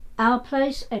Our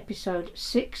Place, episode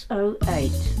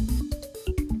 608.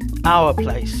 Our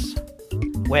Place,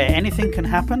 where anything can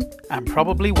happen and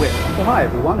probably will. Well, hi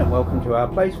everyone, and welcome to Our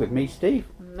Place with me, Steve.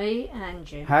 Me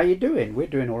and you. How you doing? We're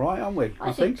doing all right, aren't we?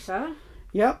 I think so.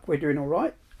 Yep, we're doing all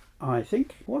right, I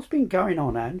think. What's been going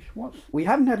on, Ange? We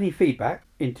haven't had any feedback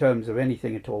in terms of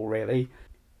anything at all, really.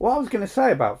 What I was going to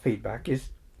say about feedback is,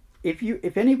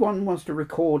 if anyone wants to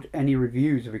record any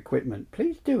reviews of equipment,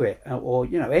 please do it, or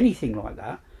anything like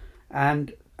that,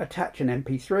 and attach an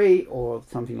MP3 or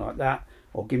something like that,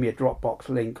 or give me a Dropbox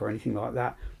link or anything like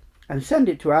that, and send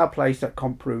it to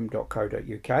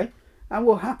ourplace@comproom.co.uk, and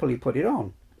we'll happily put it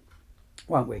on,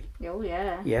 won't we? Oh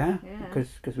yeah. Yeah,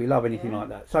 because we love anything like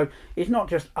that. So it's not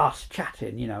just us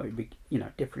chatting, it'd be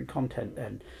different content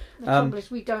then. The trouble is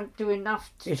we don't do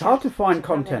enough. It's hard to find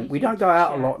content. We don't go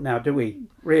out a lot now, do we?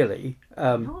 Really?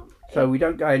 So we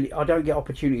don't go. I don't get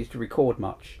opportunities to record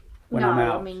much when I'm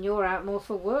out. I mean you're out more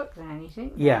for work than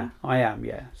anything. Yeah, I am.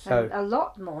 Yeah, so and a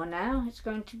lot more now. It's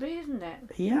going to be, isn't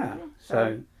it? Yeah.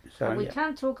 So we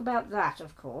can talk about that,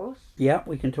 of course. Yeah,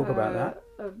 we can talk about that.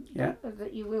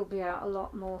 That you will be out a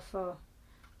lot more for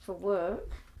work.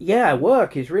 Yeah,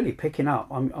 work is really picking up.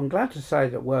 I'm glad to say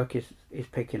that work is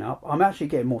picking up. I'm actually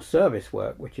getting more service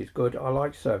work, which is good. I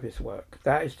like service work.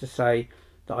 That is to say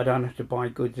that I don't have to buy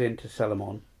goods in to sell them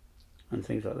on and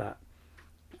things like that.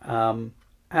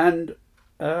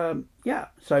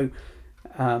 So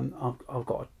I've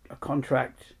got a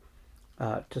contract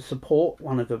to support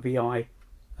one of the VI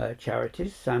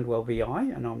charities, Sandwell VI,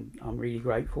 and I'm really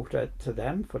grateful to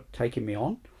them for taking me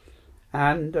on.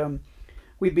 And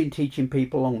we've been teaching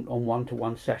people on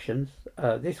one-to-one sessions.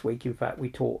 This week, in fact,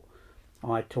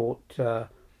 I taught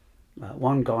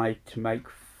one guy to make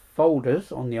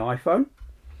folders on the iPhone.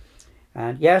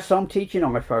 And yes, I'm teaching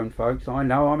iPhone, folks. I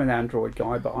know I'm an Android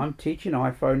guy, but I'm teaching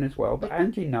iPhone as well. But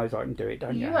Angie knows I can do it,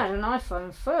 don't you? You had an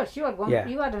iPhone first. You had one. Yeah.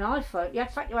 You had an iPhone. In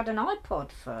fact, you had an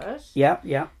iPod first. Yeah.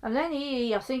 And then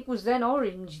I think, was then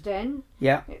Orange. Then.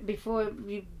 Yeah. Before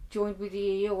you joined with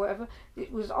EE or whatever,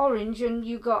 it was Orange, and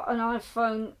you got an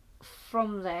iPhone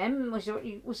from them.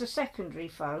 It was a secondary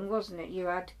phone, wasn't it? You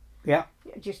had. Yeah.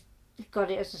 Just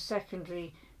got it as a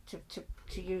secondary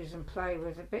to use and play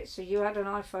with a bit. So you had an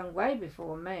iPhone way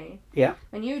before me. Yeah.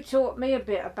 And you taught me a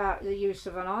bit about the use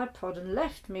of an iPod and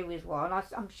left me with one.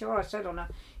 I'm sure I said on a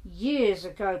years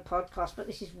ago podcast, but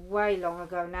this is way long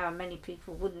ago now, and many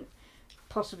people wouldn't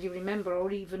possibly remember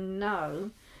or even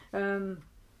know.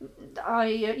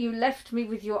 You left me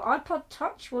with your iPod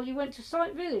Touch while you went to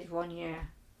Sight Village one year.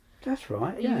 That's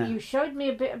right. Yeah. You showed me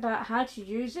a bit about how to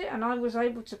use it, and I was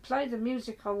able to play the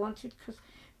music I wanted, because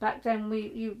back then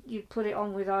you'd put it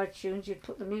on with iTunes. You'd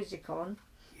put the music on,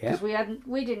 because we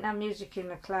didn't have music in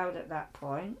the cloud at that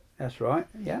point. That's right.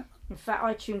 Yeah. In fact,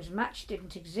 iTunes Match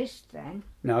didn't exist then.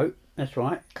 No, that's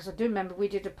right. Because I do remember we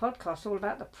did a podcast all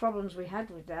about the problems we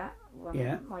had with that.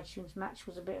 iTunes Match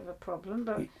was a bit of a problem,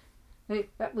 but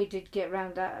we did get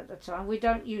around that at the time. We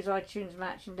don't use iTunes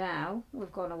Match now.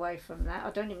 We've gone away from that. I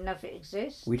don't even know if it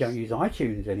exists. We don't use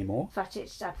iTunes anymore. In fact,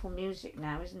 it's Apple Music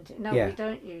now, isn't it? No, we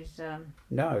don't use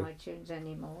iTunes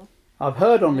anymore. I've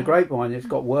heard on the grapevine it's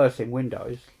got worse in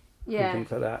Windows. Yeah. And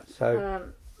things like that.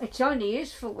 So it only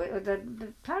is for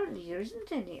apparently there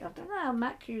isn't any. I don't know how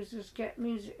Mac users get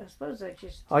music. I suppose they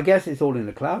just. I guess it's all in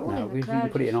the cloud now. Because You can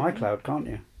put it in iCloud, can't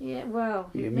you? Yeah, well,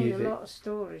 you need a lot of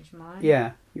storage, mine.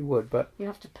 Yeah, you would, but you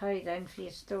have to pay then for your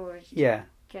storage. Yeah.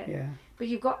 But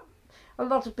you've got a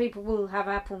lot of people will have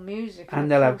Apple Music,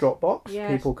 and they'll have Dropbox.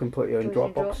 Yes, people can put you in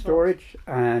Dropbox Dropbox storage,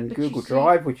 and but Google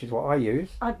Drive, which is what I use.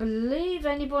 I believe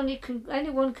anyone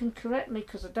can correct me,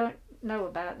 because I don't know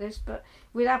about this, but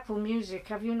with Apple Music,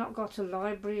 have you not got a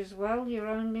library as well, your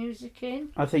own music in?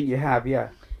 I think you have, yeah.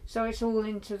 So it's all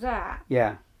into that.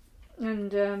 Yeah.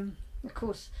 And of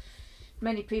course,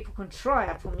 many people can try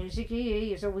Apple Music.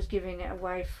 EE is always giving it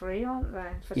away free, aren't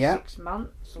they, for 6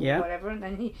 months or whatever, and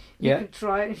then you can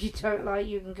try it. If you don't like,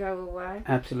 you can go away.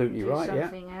 Absolutely right.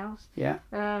 Something else. Yeah.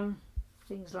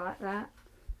 Things like that.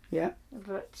 Yeah.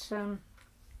 But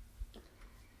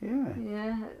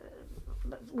yeah.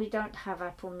 But we don't have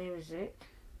Apple Music,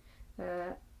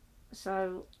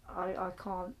 so I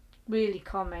can't really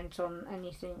comment on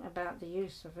anything about the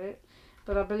use of it.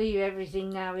 But I believe everything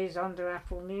now is under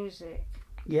Apple Music.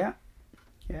 Yeah.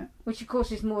 Which of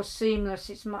course is more seamless.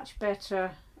 It's much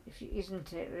better,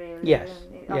 isn't it? Really. Yes.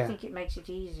 I think it makes it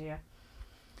easier.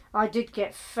 I did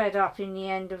get fed up in the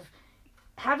end of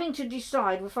having to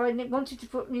decide if I wanted to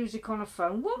put music on a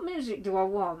phone. What music do I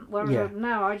want? Whereas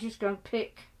now I just go and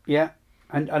pick. Yeah.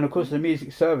 And of course the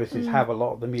music services have a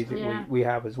lot of the music we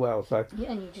have as well. So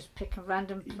and you just pick a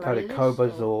random playlist. go to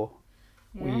Cobas or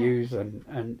we use,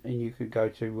 and you could go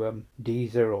to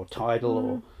Deezer or Tidal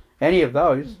or any of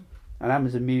those, and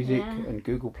Amazon Music and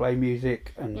Google Play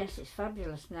Music, and yes, it's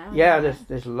fabulous now. Yeah,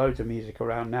 there's loads of music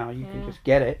around now. You can just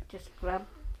get it. Just grab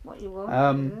what you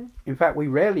want. In fact, we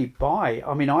rarely buy.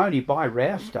 I mean, I only buy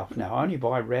rare stuff now. I only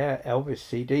buy rare Elvis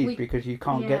CDs because you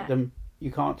can't get them.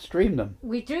 You can't stream them.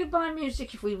 We do buy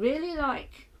music if we really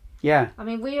like. Yeah. I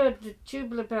mean, we heard the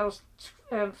Tubular Bells.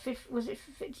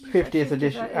 50th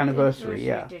edition anniversary,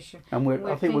 edition. And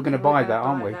I think we're going to buy that,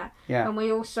 aren't we? That. Yeah. And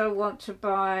we also want to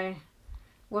buy,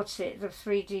 the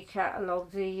 3D catalogue,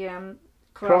 the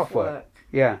Craftwork.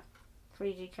 Yeah.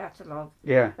 3D catalogue.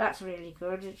 Yeah. That's really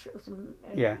good. It's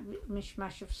a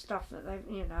mishmash of stuff that they've,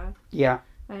 Yeah.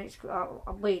 And it's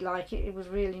we like it. It was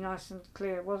really nice and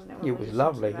clear, wasn't it? It was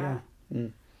lovely, yeah.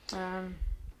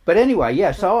 But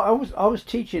anyway, so I was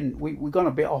teaching. We've gone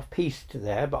a bit off piste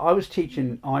there, but I was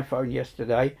teaching iPhone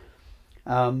yesterday,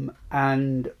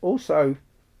 and also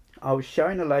I was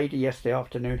showing a lady yesterday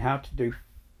afternoon how to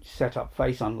set up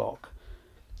Face Unlock,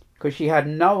 because she had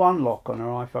no unlock on her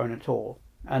iPhone at all,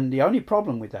 and the only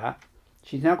problem with that,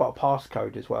 she's now got a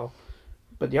passcode as well,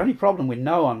 but the only problem with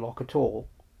no unlock at all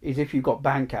is if you've got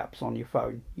bank apps on your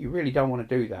phone. You really don't want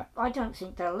to do that. I don't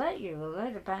think they'll let you, will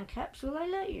they? The bank apps, will they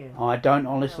let you? I don't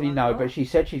honestly know, but she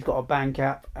said she's got a bank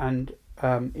app and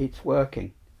it's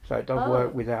working. So it does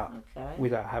work without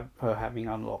her having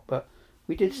unlocked. But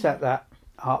we did set that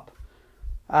up.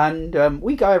 And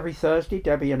we go every Thursday,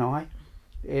 Debbie and I,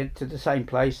 to the same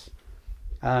place.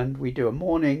 And we do a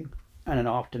morning and an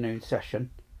afternoon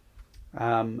session.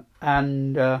 But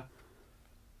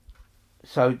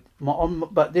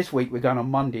this week we're going on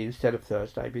Monday instead of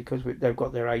Thursday because they've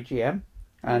got their AGM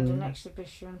and an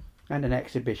exhibition.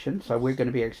 So we're going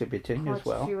to be exhibiting as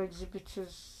well. Quite a few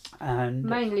exhibitors, and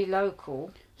mainly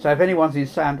local. So if anyone's in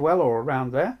Sandwell or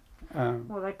around there,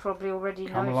 well, they probably already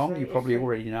come know. Along. You probably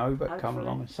already know, but come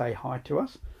along and say hi to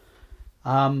us.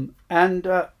 I've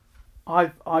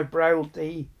brailled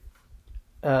the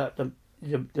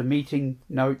meeting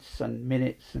notes and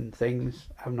minutes and things,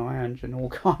 haven't I, Ange, and all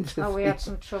kinds of things. We had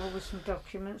some trouble with some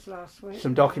documents last week.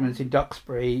 Some documents in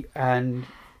Duxbury, and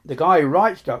the guy who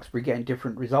writes Duxbury getting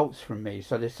different results from me.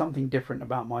 So there's something different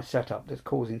about my setup that's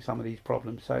causing some of these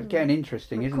problems. So it's getting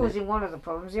interesting, isn't it? Causing one of the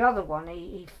problems. The other one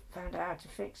he found out how to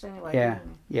fix anyway.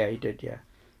 Didn't he? Yeah, he did. Yeah.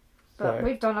 But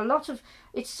we've done a lot of.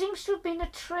 It seems to have been a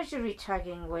treasury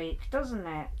tagging week, doesn't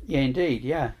it? Yeah, indeed.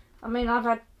 Yeah. I mean, I've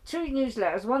had 2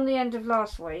 newsletters, one the end of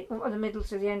last week, or the middle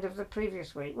to the end of the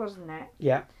previous week, wasn't it?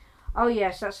 Yeah. Oh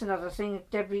yes, that's another thing.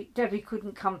 Debbie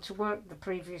couldn't come to work the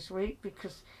previous week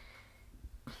because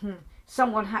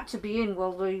someone had to be in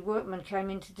while the workman came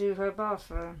in to do her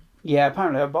bathroom. Yeah,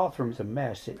 apparently her bathroom's a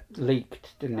mess. It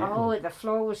leaked, didn't it? Oh, the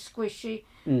floor was squishy.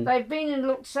 They've been and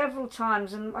looked several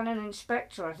times, and an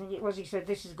inspector, I think it was, he said,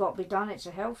 this has got to be done, it's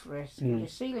a health risk. Your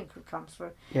ceiling could come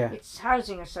through. Yeah. It's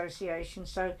housing association,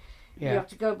 so you have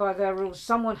to go by their rules.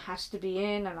 Someone has to be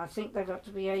in, and I think they've got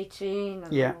to be 18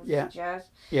 and all this jazz.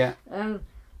 Yeah. And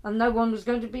no one was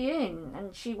going to be in,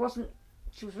 and she was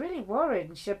really worried,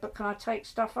 and she said, but can I take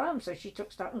stuff home? So she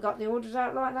took stuff and got the orders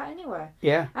out like that anyway.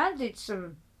 Yeah. And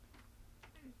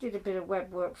did a bit of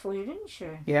web work for you, didn't she?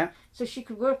 Yeah. So she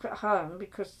could work at home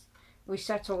because we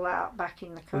set all that up back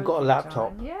in the COVID. We've got a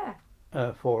laptop. Time.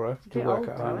 Yeah. For her to work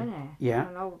at home. Isn't it? Yeah.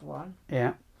 An old one.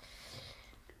 Yeah.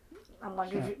 I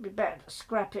wonder if it'd be better to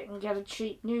scrap it and get a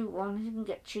cheap new one. You can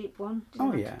get a cheap one.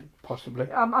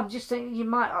 Possibly. I'm just thinking you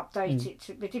might update it,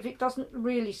 but if it doesn't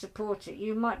really support it,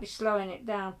 you might be slowing it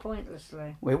down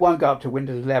pointlessly. Well, it won't go up to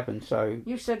Windows 11, so...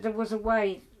 You said there was a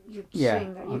way you'd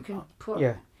seen that you can put...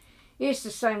 Yeah. It's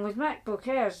the same with MacBook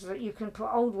Airs, that you can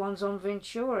put old ones on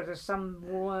Ventura. There's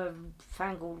some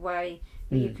fangled way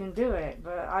that you can do it,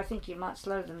 but I think you might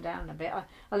slow them down a bit,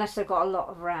 unless they've got a lot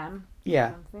of RAM. Yeah.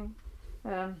 Or something.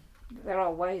 There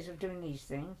are ways of doing these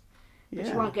things, but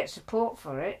Yeah. you won't get support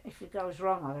for it if it goes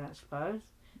wrong, I don't suppose.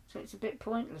 So it's a bit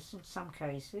pointless in some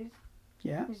cases,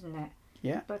 isn't it?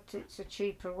 Yeah. But it's a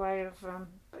cheaper way of...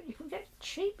 but you can get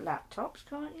cheap laptops,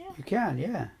 can't you? You can,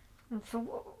 yeah. And for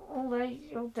all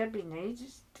Debbie needs,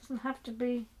 it doesn't have to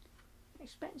be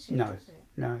expensive, No, does it?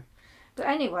 no. But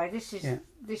anyway, this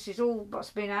is all what's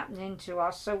been happening to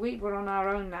us. So we were on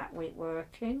our own that week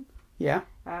working. Yeah.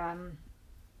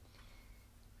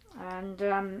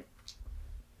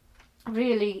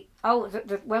 Really,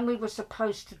 when we were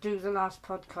supposed to do the last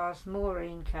podcast,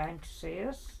 Maureen came to see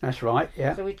us. That's right,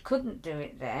 yeah. So we couldn't do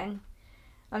it then.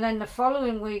 And then the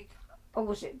following week, or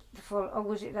was it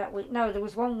that week? No, there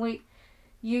was one week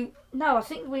I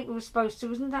think we were supposed to.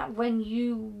 Wasn't that when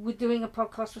you were doing a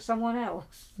podcast for someone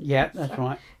else? Yeah, that's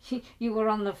right. You were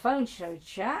on the phone show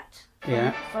chat.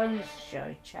 Yeah. Phone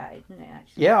show chat, isn't it,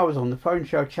 actually? Yeah, I was on the Phone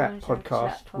Show Chat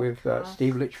podcast with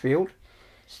Steve Litchfield,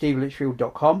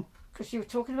 stevelitchfield.com. Because you were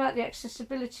talking about the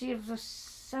accessibility of the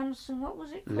Samsung, what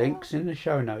was it called? Links in the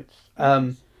show notes.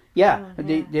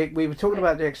 We were talking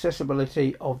about the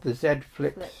accessibility of the Z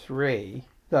Flip 3,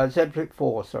 Z Flip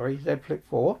 4, Z Flip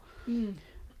 4,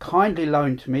 kindly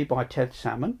loaned to me by Ted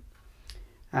Salmon,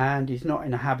 and he's not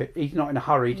in a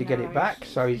hurry to get it back,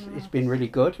 so it's been really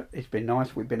good. It's been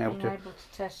nice. We've been able to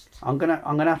test. I'm gonna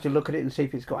have to look at it and see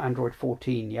if it's got Android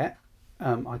 14 yet.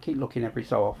 I keep looking every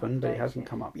so often, but it hasn't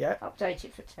come up yet. Update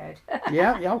it for Ted.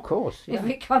 yeah, of course. Yeah. If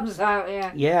it comes out,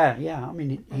 yeah. I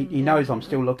mean, he knows I'm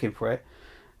still looking for it.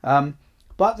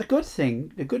 But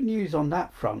the good news on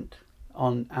that front,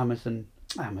 on Amazon,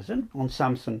 on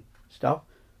Samsung stuff,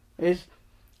 is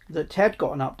that Ted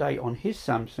got an update on his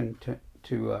Samsung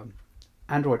to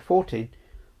Android 14,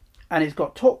 and it's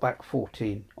got TalkBack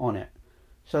 14 on it.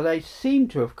 So they seem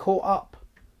to have caught up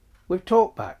with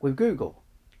TalkBack, with Google.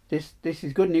 This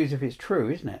is good news if it's true,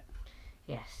 isn't it?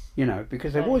 Yes.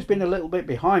 Because they've always been a little bit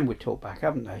behind with TalkBack,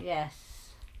 haven't they? Yes.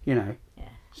 Yeah.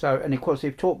 So, and of course,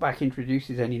 if TalkBack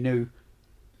introduces any new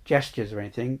gestures or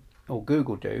anything, or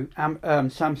Google do,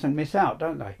 Samsung miss out,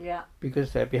 don't they? Yeah.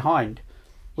 Because they're behind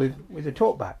with the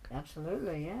TalkBack.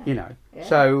 Absolutely, yeah. Yeah.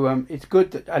 So it's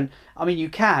good that, and I mean, you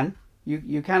can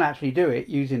actually do it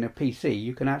using a PC.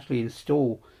 You can actually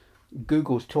install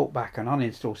Google's TalkBack and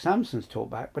uninstall Samsung's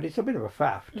TalkBack, but it's a bit of a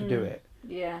faff to do it.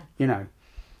 Yeah.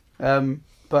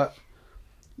 But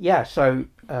yeah, so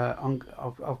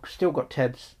I've still got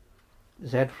Ted's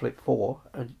Z Flip 4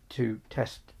 to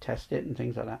test it and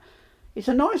things like that. It's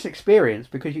a nice experience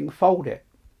because you can fold it.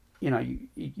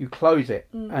 You close it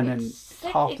and then it's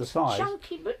half the size. It's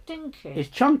chunky but dinky. It's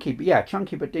chunky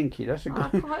but dinky. That's a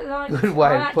good, good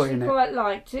way of putting it. I actually quite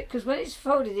liked it because when it's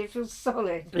folded it feels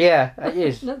solid. Yeah, it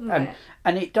is. Doesn't it?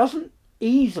 And it doesn't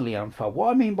easily unfold. What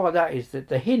I mean by that is that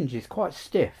the hinge is quite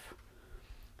stiff.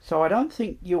 So I don't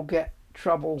think you'll get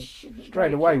trouble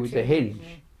straight away with the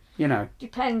hinge.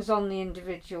 Depends on the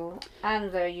individual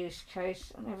and their use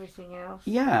case and everything else.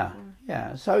 Yeah.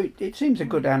 So it seems a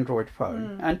good Android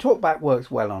phone, and TalkBack works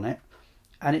well on it,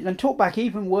 and TalkBack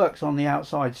even works on the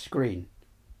outside screen.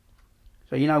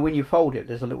 So when you fold it,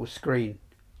 there's a little screen.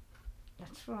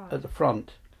 That's right. At the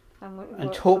front, and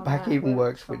TalkBack even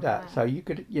works with that. So you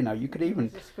could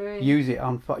even use it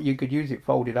you could use it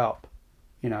folded up,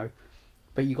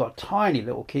 But you've got a tiny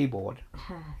little keyboard.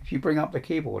 If you bring up the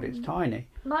keyboard, it's tiny.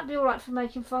 Might be all right for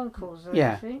making phone calls, though,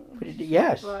 yeah. I think.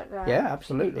 Yes. Like that. Yeah,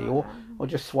 absolutely. Or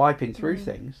just swiping through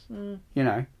things, because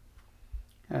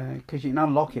you can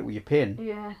unlock it with your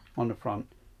pin on the front.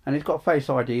 And it's got Face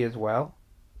ID as well.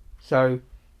 So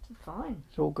fine.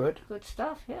 It's all good. Good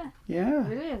stuff, yeah. Yeah.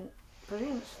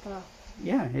 Brilliant stuff.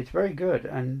 Yeah, it's very good.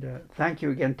 And thank you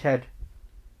again, Ted,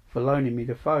 for loaning me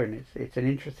the phone. It's an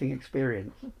interesting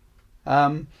experience.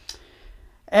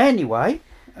 Anyway,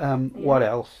 what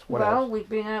else? We've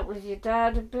been out with your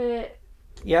dad a bit.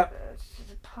 Yep. To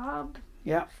the pub.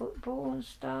 Yeah. Football and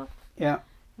stuff. Yeah.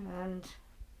 And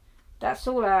that's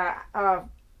all our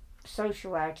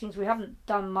social outings. We haven't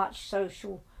done much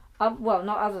social. Well,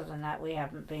 not other than that. We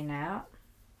haven't been out.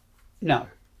 No.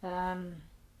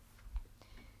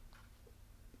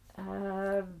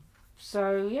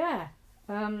 So yeah.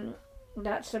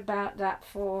 That's about that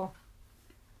for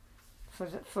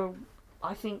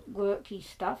I think worky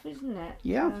stuff, isn't it?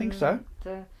 Yeah, I think so.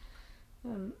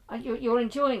 You're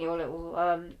enjoying your little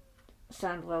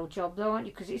Sandwell job, though, aren't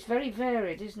you? Because it's very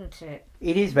varied, isn't it?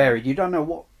 It is varied. You don't know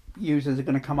what users are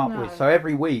going to come up with. So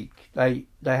every week they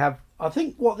have. I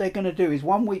think what they're going to do is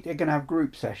 1 week they're going to have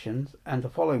group sessions, and the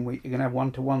following week they're going to have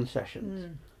one-to-one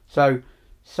sessions. So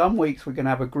some weeks we're going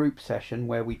to have a group session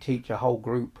where we teach a whole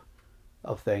group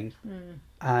of things,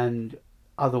 and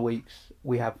other weeks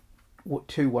we have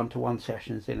 2 one-to-one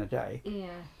sessions in a day.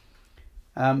 Yeah.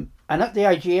 And at the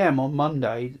AGM on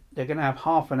Monday, they're going to have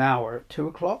half an hour at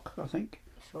 2:00, I think.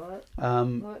 That's right.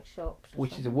 Workshops.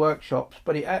 Which is a workshops,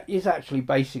 but it is actually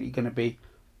basically going to be.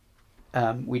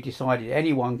 We decided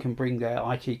anyone can bring their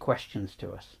IT questions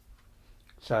to us,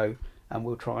 and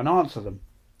we'll try and answer them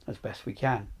as best we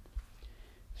can.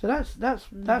 So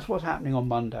that's what's happening on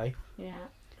Monday. Yeah.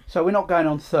 So we're not going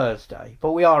on Thursday,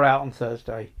 but we are out on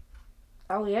Thursday.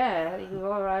 Oh yeah, you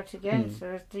are out again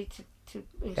Thursday to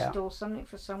install something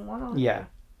for someone, aren't you?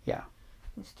 Yeah.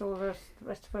 Install the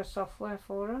rest of her software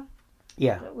for her.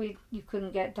 Yeah. That you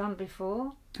couldn't get done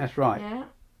before. That's right. Yeah.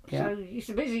 So it's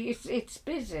busy. It's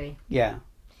busy. Yeah.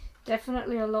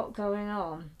 definitely a lot going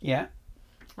on. Yeah.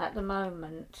 At the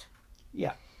moment.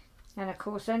 Yeah. And of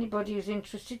course, anybody who's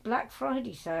interested, Black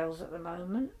Friday sales at the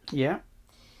moment. Yeah.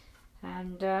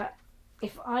 And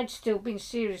if I'd still been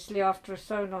seriously after a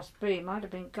Sonos Beam, I'd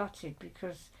have been gutted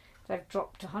because they've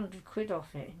dropped £100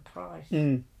 off it in price.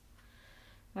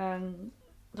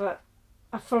 But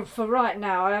for right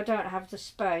now, I don't have the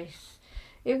space.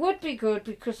 It would be good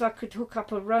because I could hook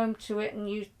up a Roam to it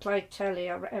and play telly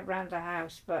around the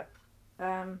house. But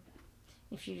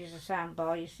if you use a sound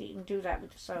bar, you can do that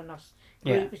with the Sonos.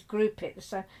 Group it.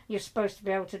 So you're supposed to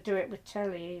be able to do it with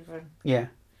telly even. Yeah.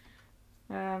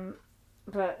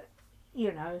 But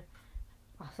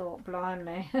I thought,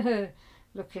 blimey,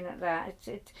 looking at that,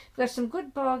 there's some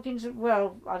good bargains.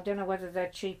 Well, I don't know whether they're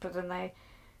cheaper than they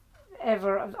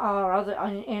ever are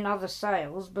in other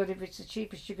sales, but if it's the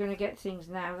cheapest you're going to get things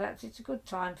now, it's a good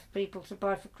time for people to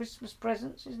buy for Christmas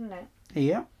presents, isn't it?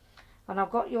 Yeah. And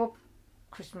I've got your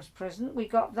Christmas present. We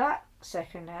got that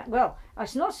second hand. Well,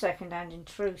 it's not second hand in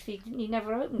truth. He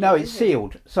never opened it. No, it's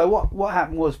sealed. So what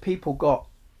happened was people got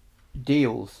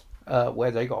deals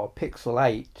where they got a Pixel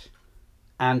 8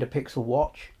 and a Pixel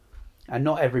watch, and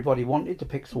not everybody wanted the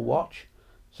Pixel watch,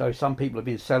 so some people have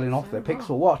been selling off their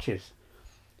Pixel watches.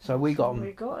 So we got them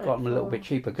a little bit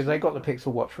cheaper because they got the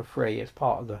Pixel watch for free as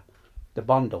part of the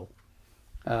bundle.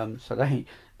 So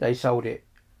they sold it,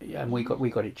 and we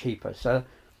got it cheaper. So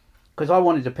because I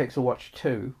wanted the Pixel Watch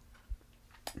 2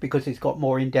 because it's got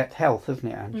more in-depth health, isn't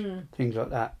it, and things like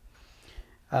that.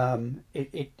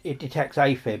 It detects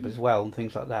AFib as well and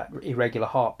things like that, irregular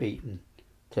heartbeat and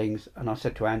things. And I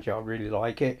said to Angie, I really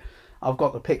like it. I've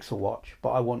got the Pixel Watch, but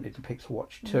I wanted the Pixel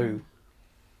Watch 2.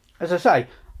 As I say,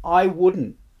 I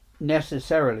wouldn't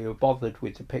necessarily have bothered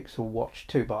with the Pixel Watch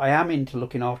 2, but I am into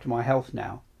looking after my health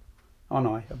now, aren't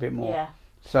I? A bit more. Yeah.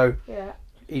 So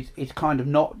it's kind of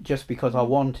not just because I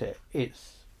want it.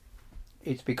 It's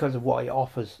because of what it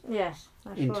offers. Yes.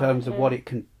 In terms of what it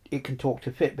can talk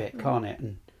to Fitbit, can't it,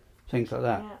 and things like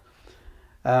that.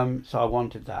 Yeah. So I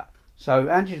wanted that. So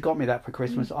Angie's got me that for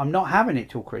Christmas. I'm not having it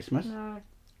till Christmas. No.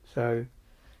 So.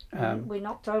 We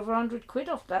knocked over £100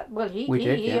 off that. Well,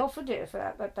 he offered it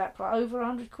for that price, over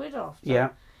 £100 off. So. Yeah.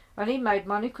 And he made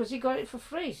money because he got it for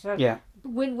free. So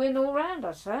win-win all round,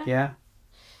 I say. Yeah.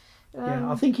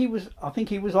 I think he was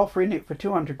offering it for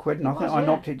 £200, and I think I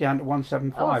knocked it down to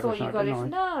 175. Oh, I thought you got it for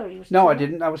no, I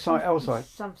didn't. That was something else.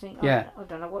 Something. Yeah. I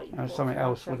don't know what you. That was something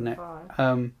else, wasn't it?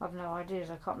 I've no ideas.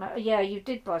 I can't remember. Yeah, you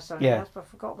did buy something else, but I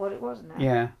forgot what it was now.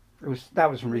 Yeah, that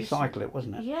was from Recycle It,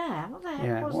 wasn't it? Yeah. What the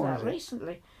heck was that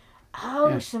recently?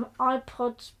 Oh, some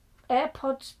AirPods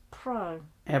Pro.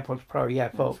 AirPods Pro, yeah,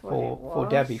 for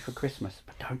Debbie for Christmas.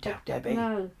 But don't tell Debbie.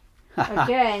 No.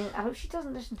 Again, I hope she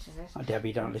doesn't listen to this. Oh,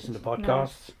 Debbie don't listen to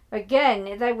podcasts. No.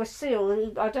 Again, they were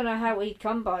sealed. I don't know how he'd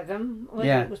come by them.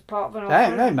 Whether it was part of an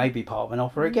offer. They may be part of an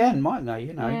offer again, mightn't they?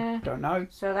 Don't know.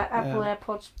 So that Apple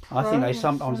AirPods Pro. I think they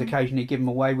sometimes occasionally give them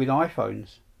away with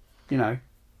iPhones,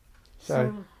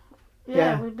 So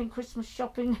we've been Christmas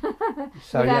shopping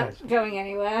without going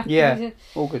anywhere. Yeah,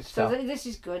 all good stuff. So this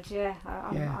is good,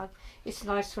 it's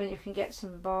nice when you can get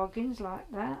some bargains like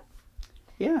that.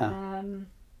 Yeah.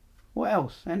 What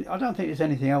else? And I don't think there's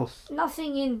anything else.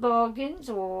 Nothing in bargains,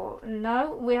 or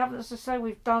no, we haven't. As I say,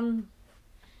 we've done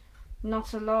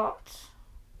not a lot.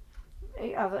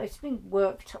 It's been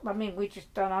worked. I mean, we've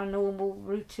just done our normal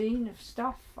routine of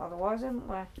stuff. Otherwise, haven't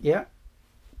we? Yeah.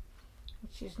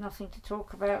 Which is nothing to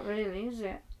talk about, really, is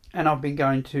it? And I've been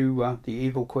going to the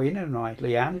Evil Queen, and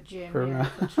Leanne. The gym, for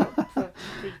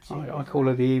PT, I call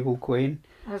her the Evil Queen.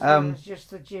 As well as just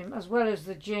the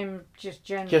gym, just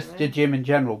generally. Just the gym in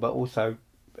general, but also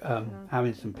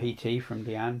having some PT from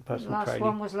Leanne, personal training. Last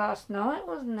one was last night,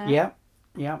 wasn't it? Yeah.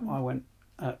 I went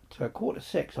at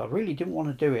 5:45. I really didn't want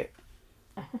to do it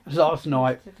last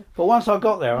night, but once I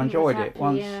got there, I enjoyed it.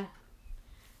 Yeah.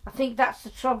 I think that's the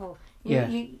trouble.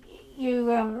 You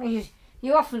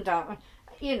often don't.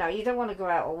 You don't want to go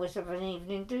out always of an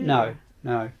evening, do you?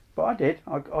 No. But I did.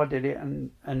 I did it,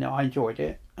 and I enjoyed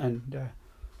it, and.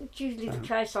 It's usually the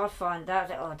case. I find that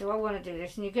do I want to do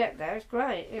this? And you get there, it's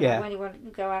great. When you want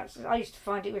to go out, I used to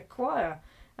find it with choir.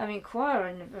 I mean, choir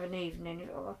in an evening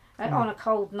on a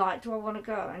cold night. Do I want to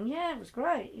go? And it was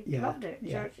great. Loved it.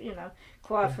 Church,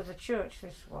 choir for the church.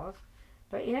 This was,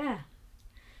 but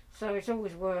so it's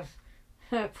always worth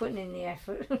putting in the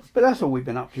effort. But that's all we've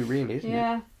been up to, really, isn't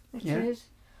it? It is.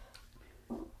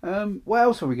 What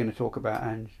else are we going to talk about,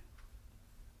 Ange?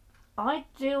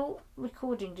 Ideal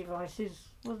recording devices,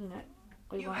 wasn't it?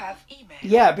 You have email.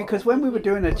 Yeah, because when we were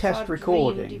doing a test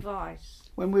recording,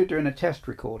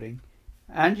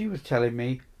 Angie was telling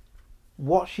me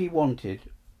what she wanted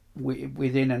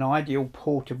within an ideal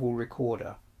portable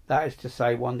recorder. That is to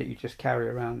say, one that you just carry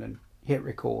around and hit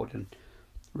record and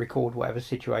record whatever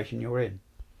situation you're in.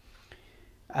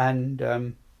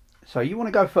 And so you want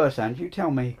to go first, Ange? You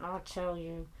tell me. I'll tell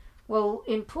you. Well,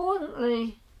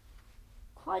 importantly,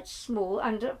 quite small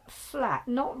and flat,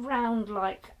 not round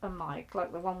like a mic,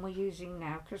 like the one we're using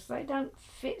now, because they don't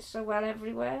fit so well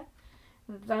everywhere.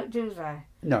 Don't do they?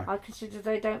 No. I consider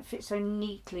they don't fit so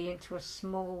neatly into a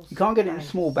small. You can't get it in a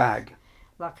small bag.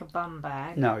 Like a bum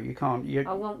bag. No, you can't.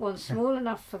 I want one small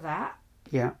enough for that.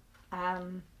 Yeah.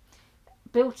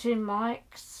 Built-in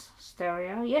mics,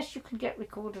 stereo. Yes, you can get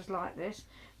recorders like this,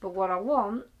 but what I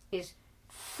want is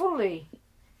fully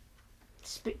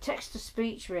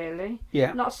text-to-speech, really.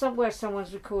 Yeah. Not somewhere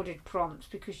someone's recorded prompts,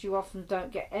 because you often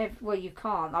don't get you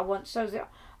can't. I want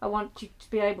you to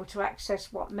be able to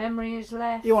access what memory is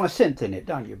left. You want a synth in it,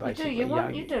 don't you? Basically,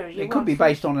 you do. It could be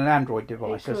based on an Android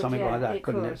device or something like that,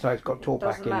 couldn't could. it? So it's got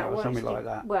talkback in it or something like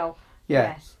that. Well,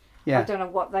 yeah. Yes. Yeah. I don't know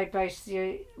what they based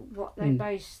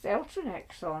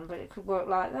Ultranex on, but it could work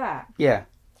like that. Yeah.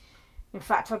 In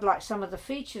fact, I'd like some of the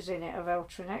features in it of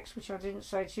Ultranex, which I didn't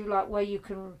say to you, like where you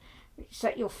can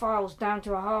set your files down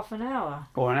to a half an hour.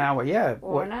 Or an hour, yeah.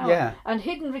 Or an hour. Yeah. And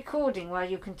hidden recording, where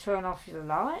you can turn off your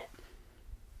light.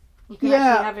 You can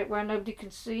actually have it where nobody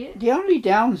can see it. The only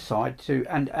downside to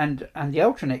and the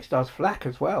Ultranex does FLAC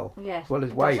as well. Yes. As well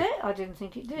as wave. Does it? I didn't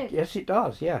think it did. Yes, it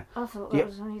does. Yeah. I thought that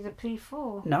was only the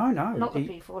P4. No. Not the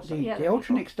P4. So The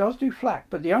Ultranex does do FLAC,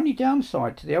 but the only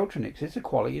downside to the Ultranex is the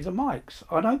quality of the mics.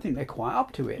 I don't think they're quite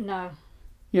up to it. No.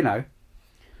 You know.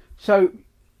 So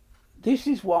this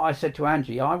is what I said to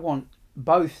Angie. I want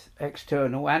both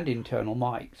external and internal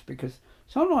mics, because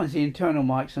sometimes the internal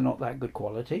mics are not that good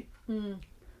quality.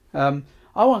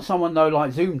 I want someone though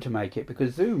like Zoom to make it,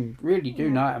 because Zoom really do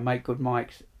know how to make good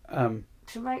mics.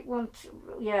 To make one,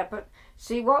 but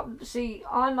see,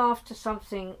 I'm after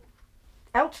something.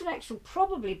 Ultranex will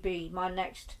probably be my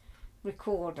next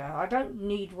recorder. I don't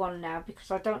need one now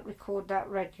because I don't record that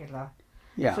regular.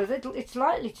 Yeah. So it's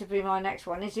likely to be my next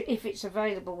one, if it's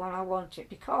available when I want it,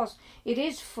 because it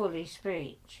is fully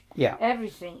speech. Yeah.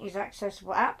 Everything is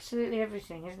accessible, absolutely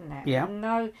everything, isn't it? Yeah.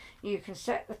 No, you can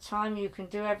set the time, you can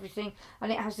do everything, and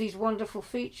it has these wonderful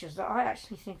features that I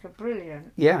actually think are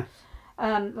brilliant. Yeah.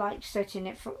 Like setting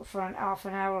it for an half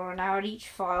an hour or an hour each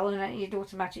file, and then it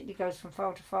automatically goes from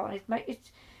file to file.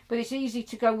 But it's easy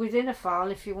to go within a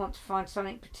file if you want to find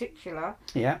something particular.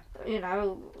 Yeah. You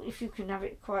know, if you can have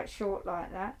it quite short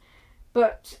like that.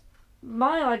 But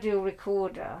my ideal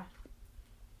recorder,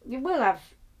 you will have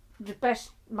the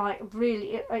best mic,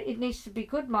 really. It needs to be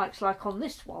good mics like on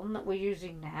this one that we're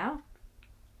using now.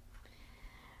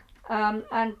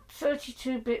 And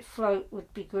 32-bit float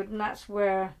would be good, and that's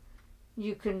where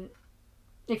you can,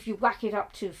 if you whack it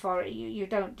up too far, you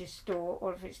don't distort,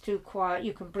 or if it's too quiet,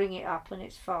 you can bring it up and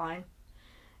it's fine,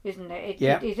 isn't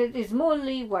it? There's more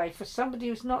leeway for somebody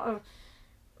who's not an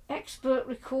expert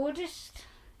recordist.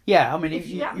 Yeah, I mean, if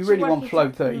you really want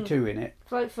Float 32 in it.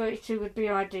 Float 32 would be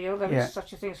ideal. There is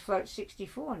such a thing as Float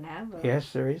 64 now.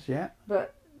 Yes, there is, yeah.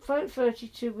 But Float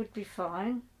 32 would be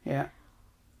fine. Yeah.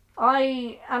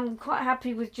 I am quite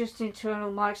happy with just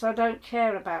internal mics. I don't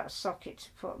care about a socket to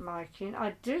put a mic in.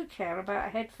 I do care about a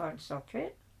headphone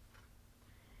socket.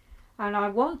 And I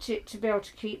want it to be able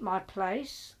to keep my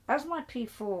place, as my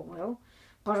P4 will.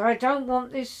 But I don't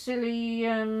want this silly...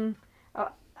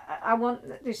 I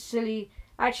want this silly...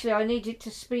 Actually, I need it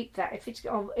to speak that.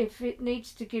 If it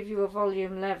needs to give you a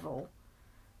volume level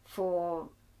for...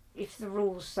 If the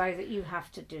rules say that you have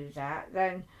to do that,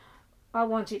 then I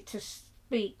want it to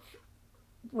speak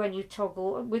when you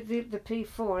toggle. With the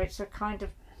P4, it's a kind of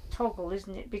toggle,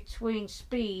 isn't it, between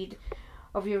speed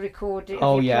of your recording,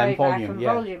 and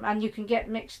volume, and you can get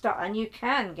mixed up, and you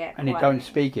can get. And it don't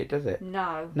speak it, does it?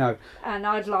 No. And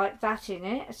I'd like that in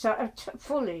it, so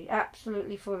fully,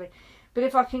 absolutely fully. But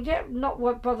if I can not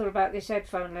bother about this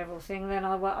headphone level thing, then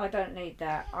I don't need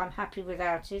that. I'm happy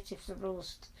without it if the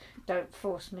rules don't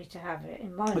force me to have it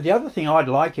in mind. But the other thing I'd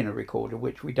like in a recorder,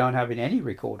 which we don't have in any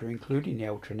recorder, including the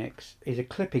Ultranex, is a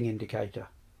clipping indicator.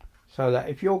 So that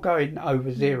if you're going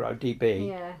over 0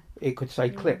 dB, it could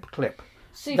say clip.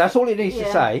 See, that's all it needs to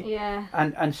say. Yeah.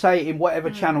 And say in whatever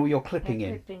channel you're clipping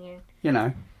in. You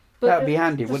know, that would be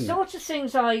handy, wouldn't it? The sort of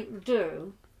things I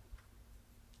do,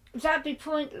 that'd be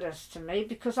pointless to me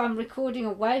because I'm recording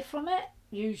away from it,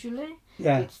 usually.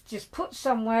 Yeah. It's just put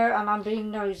somewhere and I'm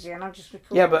being nosy and I'm just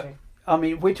recording. Yeah, but I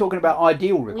mean, we're talking about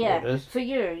ideal recorders. Yeah, for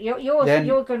you.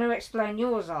 You're going to explain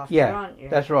yours after, aren't you?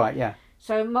 That's right, yeah.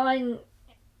 So mine,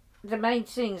 the main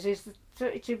things is the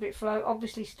 32-bit flow,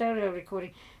 obviously stereo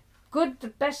recording.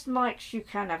 the best mics you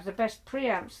can have, the best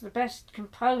preamps, the best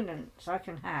components I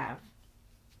can have,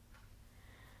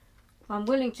 I'm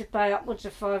willing to pay upwards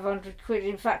of 500 quid.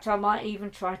 In fact, I might even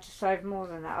try to save more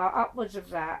than that, upwards of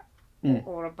that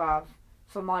or above,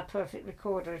 for my perfect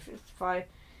recorder.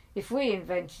 If we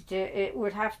invented it, it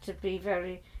would have to be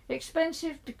very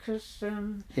expensive, because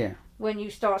when you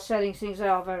start selling things, they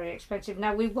are very expensive.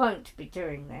 Now, we won't be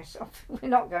doing this. We're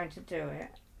not going to do it.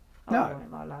 No,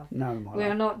 my love. No, my love. We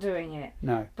are not doing it.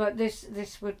 No. But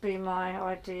this would be my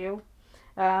ideal.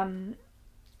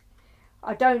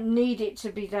 I don't need it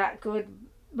to be that good,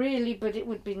 really, but it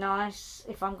would be nice.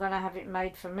 If I'm going to have it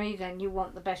made for me, then you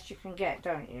want the best you can get,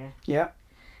 don't you? Yeah.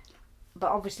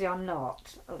 But obviously I'm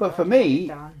not. But for me,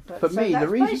 that's the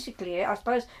reason... basically it. I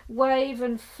suppose wave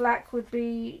and FLAC would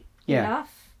be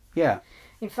enough. Yeah.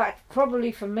 In fact,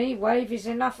 probably for me, wave is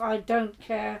enough. I don't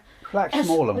care. FLAC's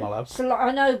smaller, my love. So,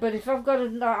 I know, but if I've got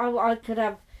I could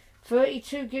have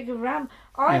 32 gig of RAM.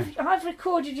 I've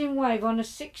recorded in wave on a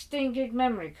 16 gig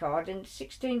memory card in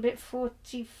 16-bit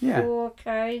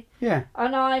 44K. Yeah.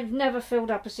 And I've never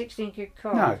filled up a 16 gig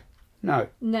card. No.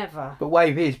 Never. But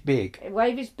wave is big.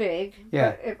 Wave is big.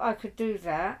 Yeah. But if I could do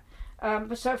that.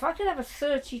 But so if I could have a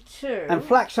 32... And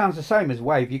FLAC sounds the same as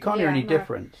wave. You can't hear any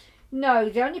difference. No,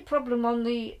 the only problem on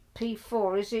the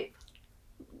P4 is it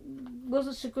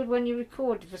wasn't so good when you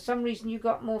recorded. For some reason you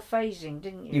got more phasing,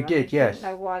 didn't you? You did, yes. I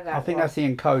don't know why that I think that's the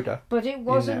encoder. But it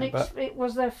wasn't. It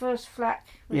was their first FLAC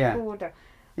recorder.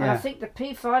 And I think the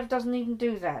P5 doesn't even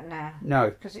do that now. No.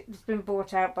 Because it's been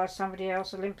bought out by somebody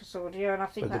else, Olympus Audio, and I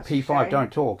think but that's the P5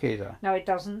 don't talk either. No, it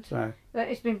doesn't. So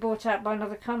it's been bought out by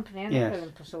another company, and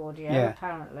Olympus Audio,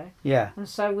 apparently. Yeah. And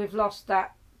so we've lost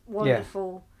that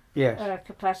wonderful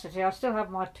capacity. I still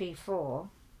have my P4.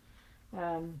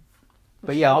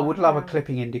 But I would love a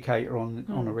clipping indicator on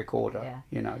a recorder. Yeah.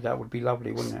 You know, that would be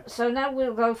lovely, wouldn't it? So now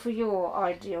we'll go for your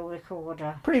ideal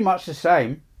recorder. Pretty much the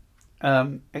same.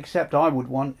 Except I would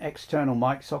want external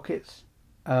mic sockets.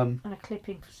 And a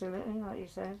clipping facility, like you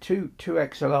said. Two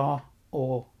XLR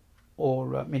or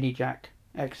mini jack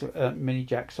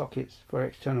sockets for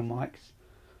external mics.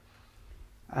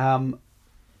 And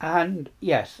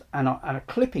a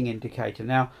clipping indicator.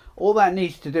 Now, all that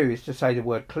needs to do is to say the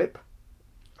word clip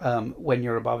when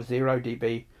you're above 0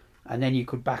 dB, and then you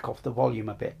could back off the volume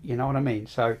a bit. You know what I mean?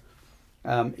 So.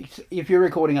 If you're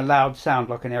recording a loud sound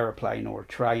like an aeroplane or a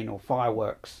train or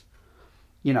fireworks,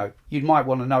 you might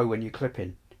want to know when you're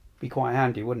clipping. Be quite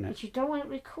handy, wouldn't it? But you don't want it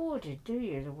recorded, do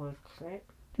you, the word clip?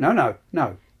 No.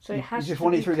 So it has you just to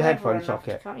want be it through the headphone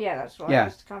socket. Yeah, that's right. Yeah. It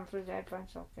has to come through the headphone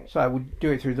socket. So I would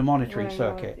do it through the monitoring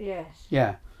circuit. Yes.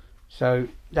 Yeah. So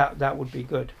that would be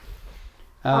good.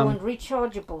 And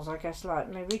rechargeables, I guess,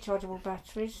 like rechargeable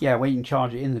batteries. Yeah, we can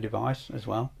charge it in the device as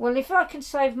well. Well, if I can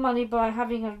save money by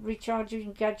having a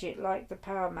recharging gadget like the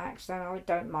Power Max, then I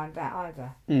don't mind that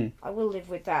either. I will live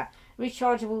with that.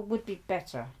 Rechargeable would be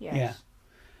better, yes. Yeah.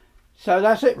 So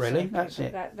that's it, really. That's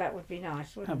it. That would be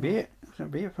nice, wouldn't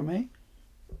That'd be it for me.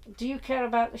 Do you care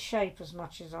about the shape as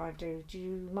much as I do? Do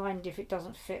you mind if it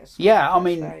doesn't fit?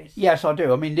 Yes, I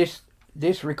do. I mean,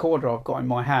 this recorder I've got in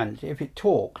my hand, if it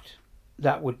talked,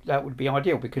 that would be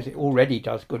ideal, because it already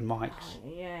does good mics.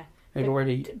 Yeah.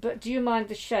 But do you mind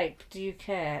the shape? Do you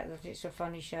care that it's a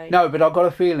funny shape? No, but I've got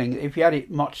a feeling if you had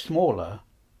it much smaller,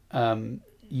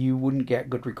 you wouldn't get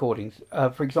good recordings.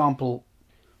 For example,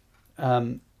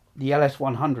 the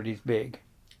LS100 is big.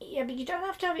 Yeah, but you don't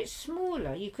have to have it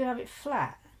smaller. You could have it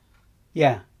flat.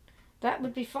 Yeah. That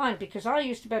would be fine, because I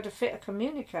used to be able to fit a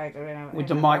communicator in it. With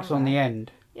the mics on the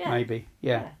end, maybe.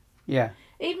 Yeah.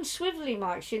 Even swivelly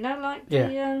mics, like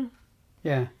the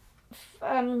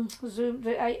Zoom,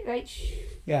 the H.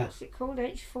 What's it called?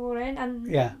 H4n, and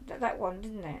that one,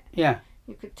 didn't it? Yeah.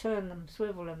 You could turn them,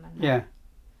 swivel them, and yeah.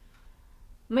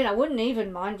 I mean, I wouldn't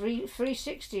even mind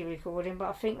 360 recording, but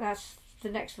I think that's the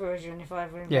next version if I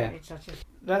ever invented such a.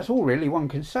 That's all really one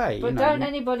can say. But don't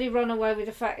anybody run away with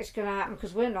the fact it's going to happen,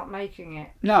 because we're not making it.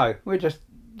 No, we're just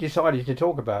decided to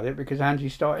talk about it because Angie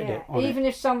started it. Even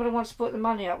if somebody wants to put the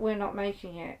money up, we're not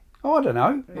making it. Oh, I don't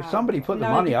know. No. If somebody put the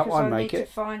money up, I'd make it.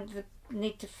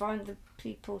 Need to find the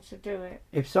people to do it.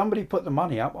 If somebody put the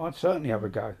money up, I'd certainly have a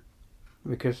go,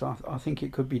 because I think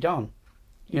it could be done.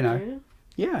 You know. Do?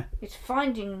 Yeah. It's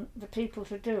finding the people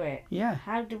to do it. Yeah.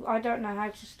 I don't know how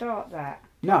to start that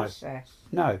process.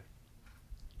 No.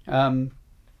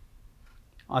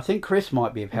 I think Chris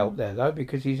might be of help there, though,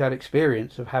 because he's had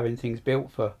experience of having things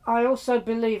built for... I also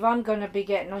believe I'm going to be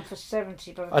getting on for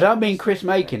 70. I don't mean Chris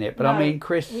making it, but I mean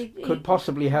Chris could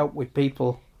possibly help with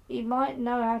people. He might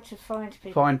know how to find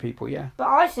people. Find people, yeah. But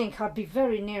I think I'd be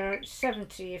very near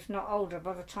 70, if not older,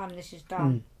 by the time this is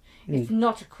done. It's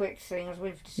not a quick thing, as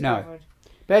we've discovered.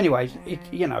 But anyways,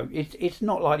 it's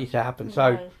not likely to happen.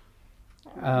 So,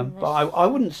 but I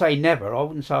wouldn't say never. I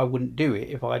wouldn't say I wouldn't do it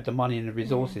if I had the money and the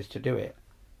resources to do it.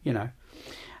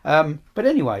 But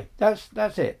anyway, that's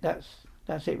it.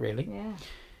 That's it really. Yeah.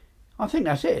 I think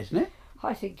that's it, isn't it?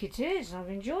 I think it is. I've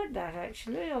enjoyed that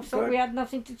actually. I thought we had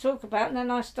nothing to talk about, and then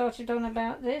I started on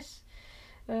about this.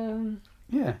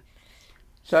 Yeah.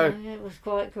 So it was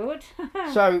quite good.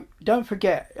 So don't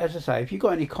forget, as I say, if you've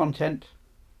got any content,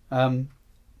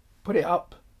 put it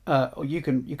up, or you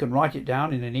can write it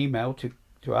down in an email to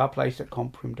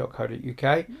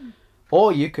ourplace@comprim.co.uk,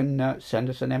 or you can send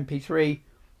us an MP3,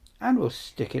 and we'll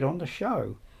stick it on the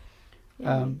show.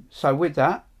 So with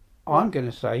that, I'm going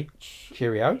to say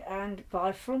cheerio. And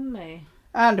bye from me.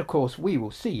 And of course, we will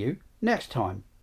see you next time.